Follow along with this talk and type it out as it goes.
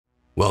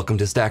Welcome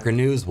to STACKr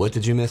News. What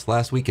did you miss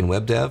last week in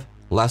web dev?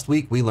 Last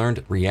week we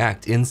learned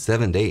React in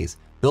 7 days,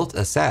 built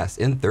a SaaS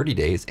in 30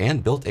 days,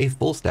 and built a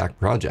full stack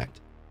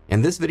project.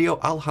 In this video,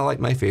 I'll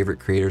highlight my favorite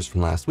creators from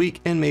last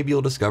week, and maybe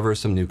you'll discover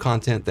some new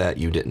content that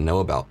you didn't know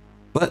about.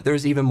 But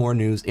there's even more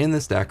news in the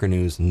STACKr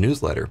News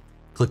newsletter.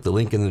 Click the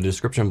link in the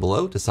description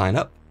below to sign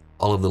up.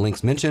 All of the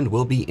links mentioned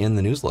will be in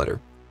the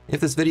newsletter. If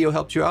this video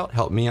helped you out,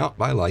 help me out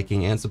by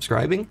liking and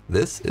subscribing.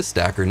 This is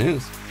STACKr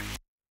News.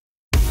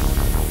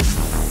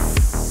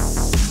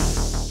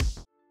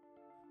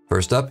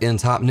 First up in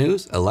top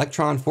news,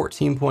 Electron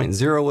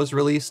 14.0 was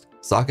released,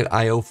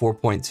 Socket.io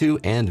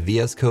 4.2, and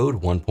VS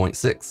Code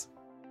 1.6.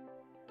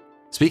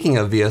 Speaking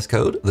of VS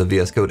Code, the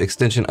VS Code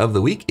extension of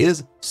the week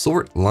is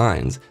Sort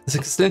Lines. This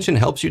extension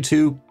helps you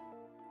to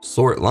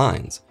sort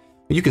lines.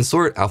 You can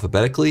sort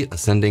alphabetically,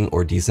 ascending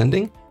or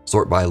descending,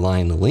 sort by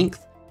line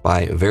length,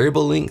 by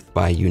variable length,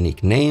 by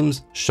unique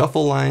names,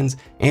 shuffle lines,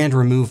 and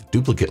remove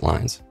duplicate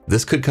lines.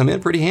 This could come in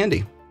pretty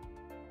handy.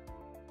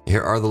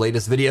 Here are the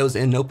latest videos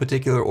in no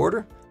particular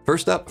order.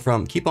 First up,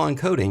 from Keep On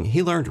Coding,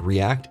 he learned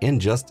React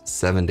in just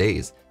 7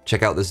 days.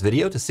 Check out this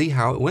video to see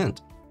how it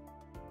went.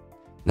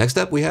 Next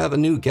up, we have a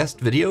new guest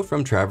video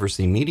from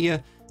Traversy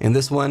Media. In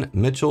this one,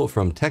 Mitchell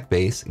from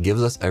TechBase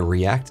gives us a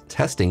React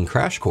testing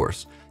crash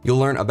course. You'll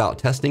learn about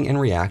testing in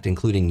React,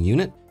 including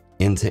unit,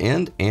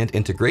 end-to-end, and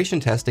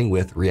integration testing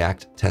with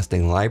React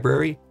Testing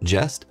Library,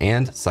 Jest,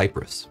 and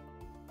Cypress.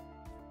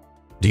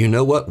 Do you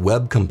know what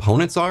web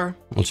components are?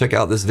 Well, check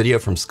out this video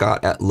from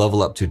Scott at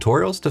Level Up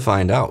Tutorials to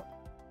find out.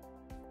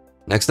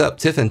 Next up,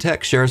 Tiffin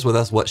Tech shares with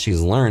us what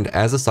she's learned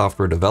as a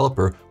software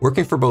developer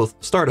working for both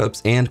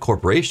startups and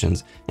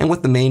corporations, and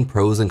what the main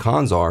pros and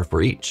cons are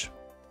for each.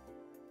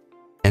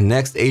 And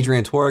next,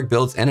 Adrian Twarg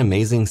builds an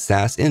amazing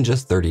SaaS in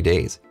just 30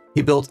 days.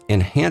 He built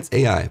Enhance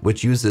AI,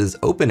 which uses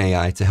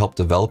OpenAI to help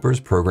developers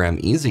program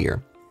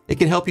easier. It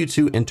can help you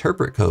to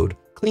interpret code,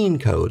 clean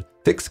code,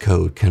 fix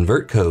code,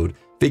 convert code,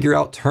 figure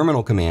out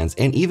terminal commands,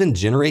 and even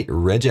generate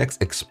regex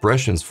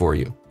expressions for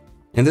you.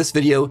 In this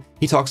video,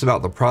 he talks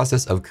about the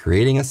process of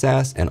creating a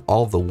SaaS and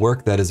all the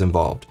work that is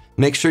involved.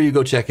 Make sure you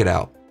go check it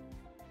out.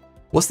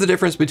 What's the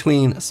difference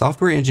between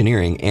software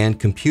engineering and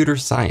computer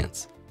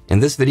science? In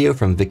this video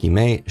from Vicky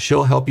May,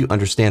 she'll help you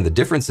understand the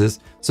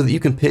differences so that you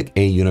can pick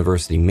a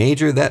university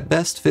major that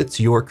best fits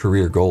your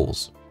career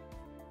goals.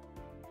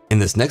 In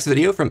this next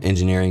video from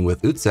Engineering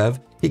with Utsev,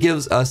 he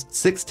gives us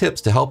 6 tips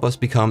to help us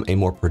become a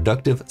more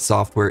productive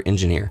software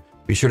engineer.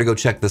 Be sure to go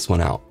check this one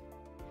out.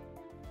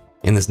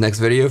 In this next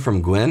video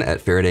from Gwen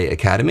at Faraday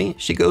Academy,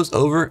 she goes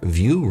over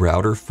Vue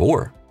Router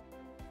 4.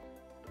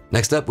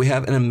 Next up, we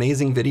have an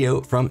amazing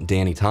video from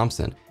Danny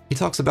Thompson. He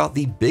talks about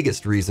the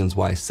biggest reasons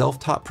why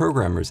self-taught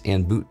programmers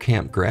and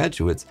bootcamp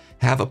graduates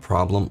have a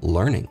problem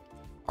learning.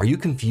 Are you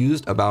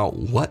confused about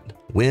what,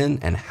 when,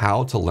 and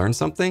how to learn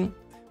something?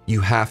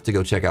 You have to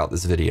go check out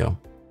this video.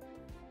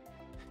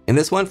 In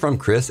this one from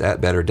Chris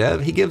at Better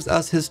Dev, he gives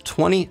us his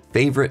 20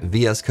 favorite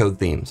VS Code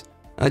themes.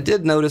 I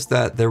did notice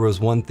that there was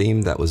one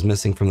theme that was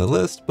missing from the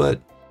list, but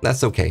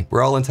that's okay.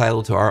 We're all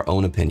entitled to our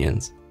own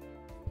opinions.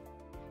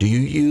 Do you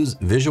use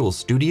Visual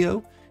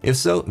Studio? If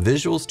so,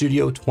 Visual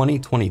Studio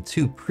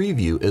 2022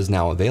 preview is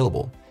now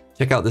available.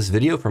 Check out this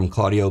video from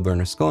Claudio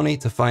Bernasconi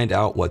to find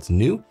out what's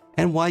new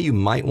and why you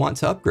might want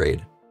to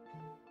upgrade.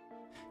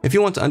 If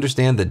you want to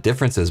understand the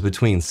differences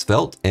between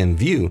Svelte and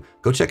Vue,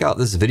 go check out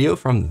this video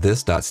from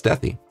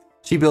this.steffi.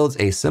 She builds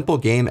a simple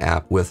game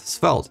app with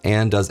Svelte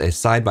and does a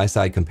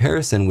side-by-side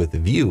comparison with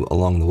Vue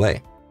along the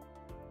way.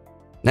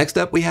 Next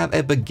up, we have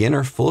a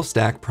beginner full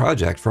stack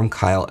project from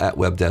Kyle at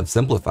WebDev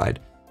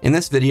Simplified. In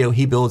this video,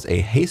 he builds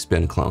a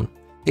Hastebin clone.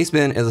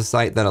 Hastebin is a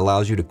site that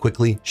allows you to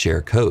quickly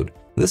share code.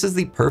 This is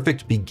the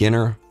perfect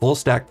beginner full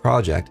stack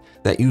project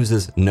that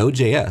uses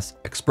Node.js,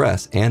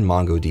 Express, and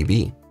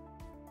MongoDB.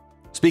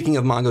 Speaking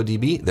of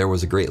MongoDB, there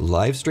was a great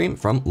live stream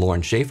from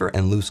Lauren Schaefer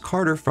and Luce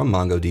Carter from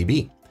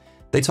MongoDB.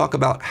 They talk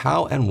about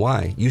how and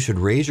why you should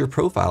raise your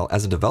profile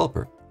as a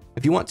developer.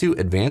 If you want to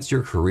advance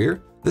your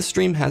career, this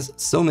stream has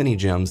so many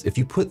gems. If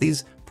you put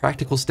these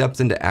practical steps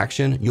into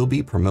action, you'll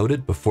be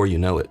promoted before you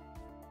know it.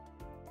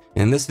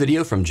 In this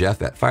video from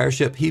Jeff at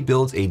Fireship, he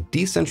builds a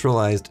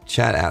decentralized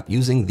chat app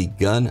using the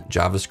Gun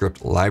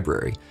JavaScript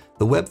library.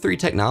 The Web3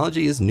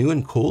 technology is new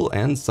and cool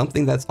and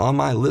something that's on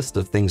my list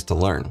of things to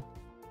learn.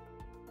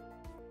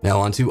 Now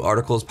on to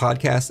articles,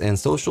 podcasts, and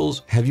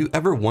socials. Have you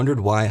ever wondered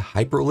why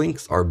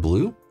hyperlinks are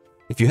blue?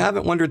 If you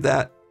haven't wondered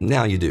that,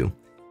 now you do.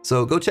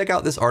 So go check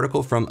out this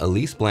article from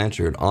Elise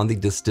Blanchard on the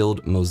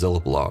Distilled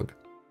Mozilla blog.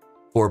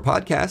 For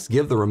podcasts,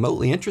 give the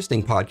Remotely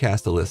Interesting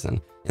podcast a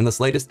listen. In this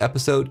latest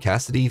episode,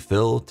 Cassidy,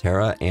 Phil,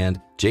 Tara, and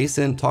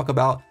Jason talk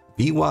about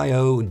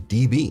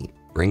BYODB,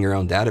 bring your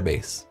own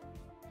database.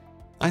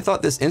 I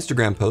thought this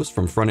Instagram post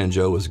from Front End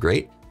Joe was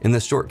great. In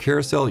this short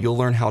carousel, you'll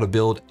learn how to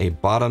build a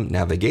bottom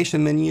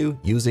navigation menu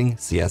using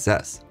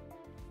CSS.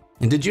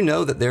 And did you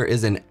know that there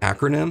is an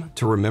acronym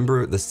to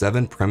remember the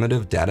 7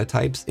 primitive data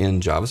types in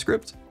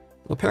JavaScript?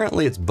 Well,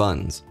 apparently it's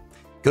buns.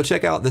 Go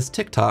check out this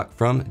TikTok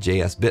from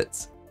JS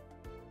Bits.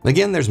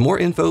 Again, there's more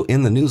info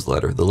in the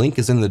newsletter. The link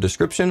is in the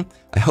description.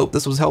 I hope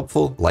this was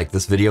helpful. Like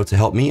this video to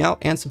help me out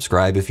and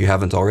subscribe if you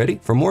haven't already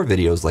for more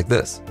videos like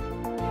this.